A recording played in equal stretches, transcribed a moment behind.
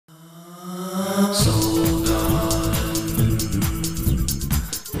Soul Garden.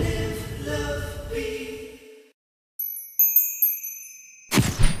 Live, love, be.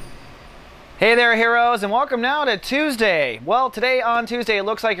 Hey there, heroes, and welcome now to Tuesday. Well, today on Tuesday, it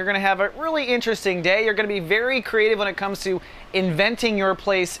looks like you're going to have a really interesting day. You're going to be very creative when it comes to inventing your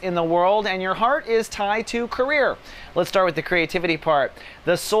place in the world, and your heart is tied to career. Let's start with the creativity part.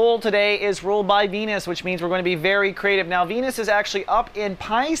 The soul today is ruled by Venus, which means we're going to be very creative. Now, Venus is actually up in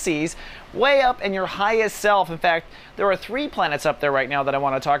Pisces, way up in your highest self. In fact, there are 3 planets up there right now that I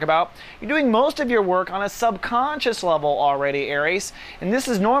want to talk about. You're doing most of your work on a subconscious level already, Aries, and this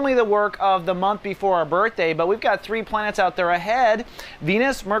is normally the work of the month before our birthday, but we've got 3 planets out there ahead: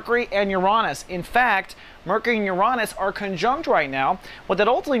 Venus, Mercury, and Uranus. In fact, Mercury and Uranus are conjunct right now. What that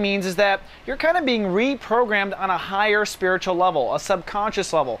ultimately means is that you're kind of being reprogrammed on a higher spiritual level, a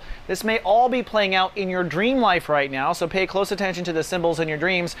subconscious level. This may all be playing out in your dream life right now, so pay close attention to the symbols in your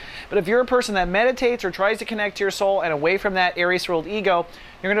dreams. But if you're a person that meditates or tries to connect to your soul and away from that Aries-ruled ego,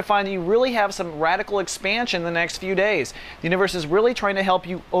 you're going to find that you really have some radical expansion the next few days. The universe is really trying to help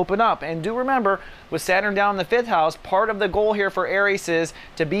you open up. And do remember, with Saturn down in the 5th house, part of the goal here for Aries is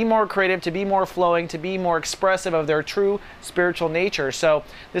to be more creative, to be more flowing, to be more expressive of their true spiritual nature. So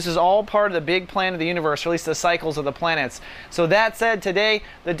this is all part of the big plan of the universe, or at least the cycles of the planets. So that said, today,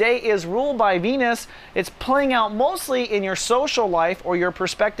 the day is ruled by Venus. It's playing out mostly in your social life, or your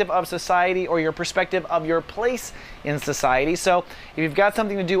perspective of society, or your perspective of your place in society. So if you've got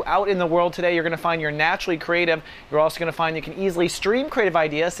something to do out in the world today, you're going to find you're naturally creative. You're also going to find you can easily stream creative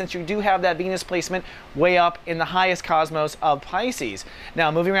ideas, since you do have that Venus placement way up in the highest cosmos of Pisces.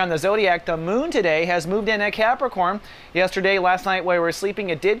 Now, moving around the zodiac, the moon today has moved in at Capricorn. Yesterday, last night while we were sleeping,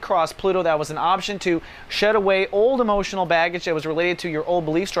 it did cross Pluto. That was an option to shed away old emotional baggage that was related to your old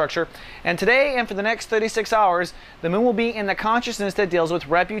belief structure. And today, and for the next 36 hours, the moon will be in the consciousness that deals with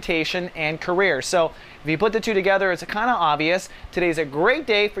reputation and career. So if you put the two together, it's kind of obvious. Today's a great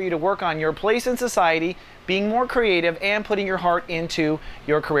day for you to work on your place in society, being more creative, and putting your heart into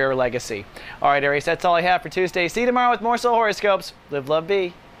your career legacy. All right, Aries, that's all I have for Tuesday. See you tomorrow with more soul horoscopes. Live, love,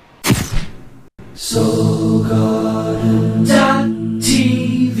 be. Soul Garden.